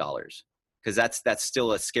better than dollars, because that's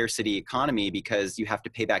still a scarcity economy, because you have to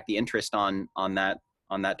pay back the interest on that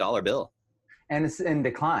dollar bill. And it's in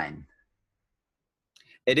decline.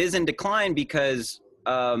 It is in decline because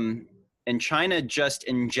and China just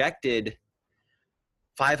injected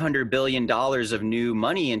 $500 billion of new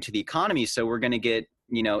money into the economy. So we're going to get,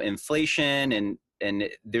 inflation, and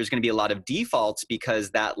there's going to be a lot of defaults,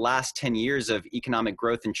 because that last 10 years of economic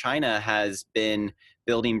growth in China has been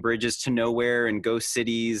building bridges to nowhere and ghost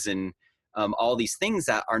cities and all these things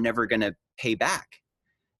that are never going to pay back.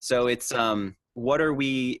 So it's what are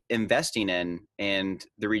we investing in? And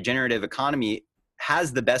the regenerative economy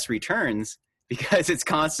has the best returns because it's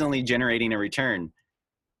constantly generating a return.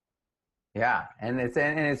 Yeah, and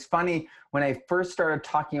it's funny, when I first started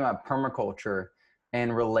talking about permaculture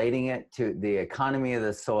and relating it to the economy of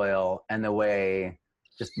the soil and the way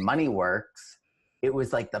just money works, it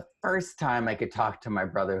was like the first time I could talk to my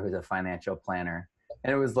brother who's a financial planner.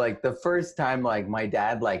 And it was like the first time like my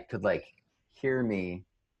dad could hear me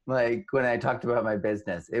when I talked about my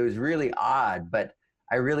business. It was really odd, but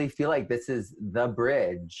I really feel like this is the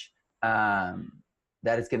bridge that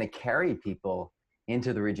is going to carry people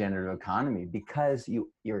into the regenerative economy, because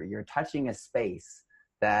you're touching a space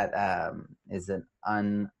that is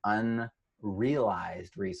an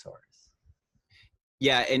unrealized resource.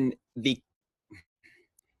 Yeah, and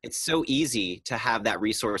it's so easy to have that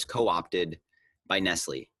resource co-opted by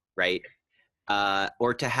Nestle, right?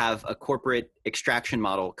 Or to have a corporate extraction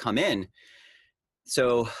model come in.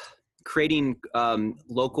 So creating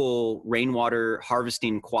local rainwater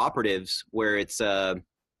harvesting cooperatives, where it's an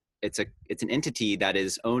entity that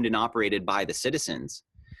is owned and operated by the citizens.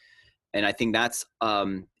 And I think that's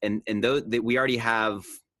and though that we already have,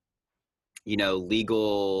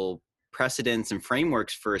 legal precedents and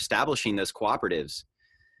frameworks for establishing those cooperatives.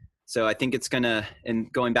 So I think it's gonna,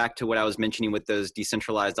 and going back to what I was mentioning with those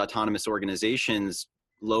decentralized autonomous organizations,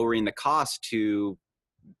 lowering the cost to,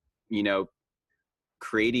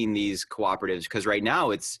 creating these cooperatives, because right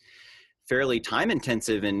now it's fairly time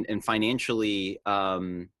intensive and financially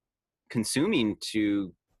consuming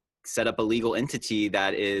to set up a legal entity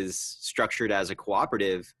that is structured as a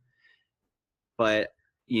cooperative. But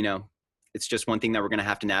it's just one thing that we're going to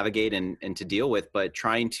have to navigate and to deal with, but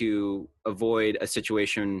trying to avoid a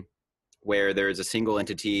situation where there's a single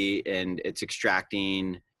entity and it's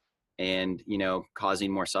extracting and,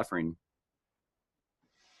 causing more suffering.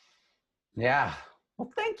 Yeah.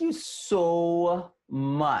 Well, thank you so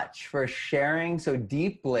much for sharing so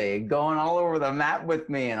deeply, going all over the map with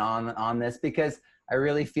me and on this, because I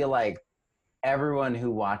really feel like everyone who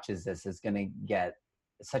watches this is going to get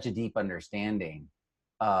such a deep understanding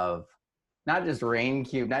of not just Rain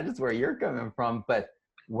Cube, not just where you're coming from, but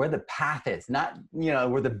where the path is, not,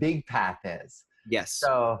 where the big path is. Yes.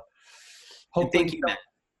 So hopefully, thank you, Matt.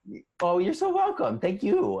 Oh, you're so welcome. Thank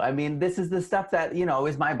you. I mean, this is the stuff that,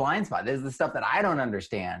 is my blind spot. This is the stuff that I don't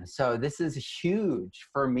understand. So this is huge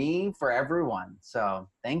for me, for everyone. So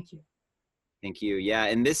thank you. Thank you. Yeah.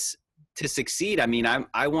 And this, to succeed, I mean,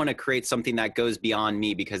 I want to create something that goes beyond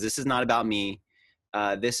me, because this is not about me.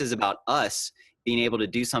 This is about us being able to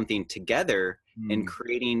do something together and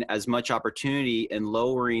creating as much opportunity and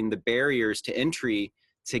lowering the barriers to entry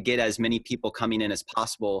to get as many people coming in as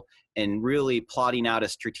possible, and really plotting out a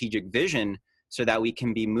strategic vision so that we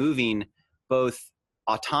can be moving both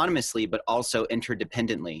autonomously but also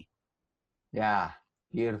interdependently. Yeah,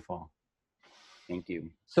 beautiful. Thank you.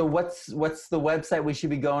 So what's the website we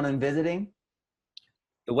should be going and visiting?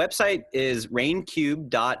 The website is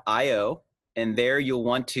raincube.io, and there you'll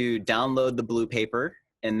want to download the blue paper,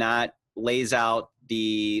 and that lays out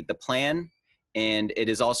the plan. And it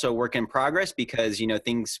is also a work in progress, because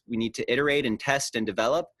things we need to iterate and test and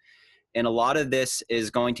develop, and a lot of this is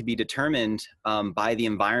going to be determined by the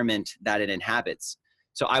environment that it inhabits.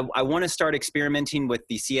 So I want to start experimenting with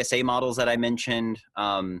the CSA models that I mentioned.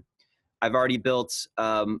 I've already built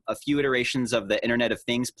a few iterations of the Internet of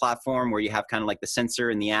Things platform, where you have kind of like the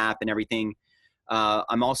sensor and the app and everything.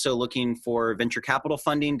 I'm also looking for venture capital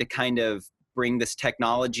funding to kind of bring this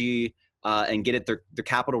technology and get it the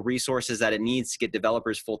capital resources that it needs to get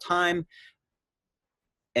developers full time.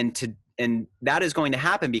 And that is going to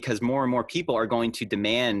happen because more and more people are going to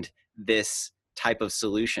demand this type of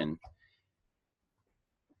solution.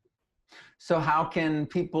 So how can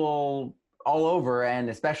people all over, and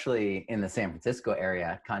especially in the San Francisco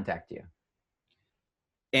area, contact you?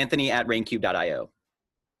 Anthony@raincube.io.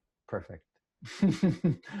 Perfect.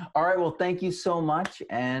 All right. Well, thank you so much.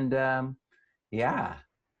 And yeah,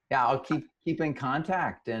 I'll keep in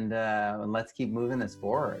contact, and let's keep moving this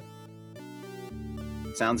forward.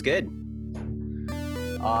 Sounds good.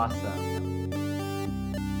 Awesome.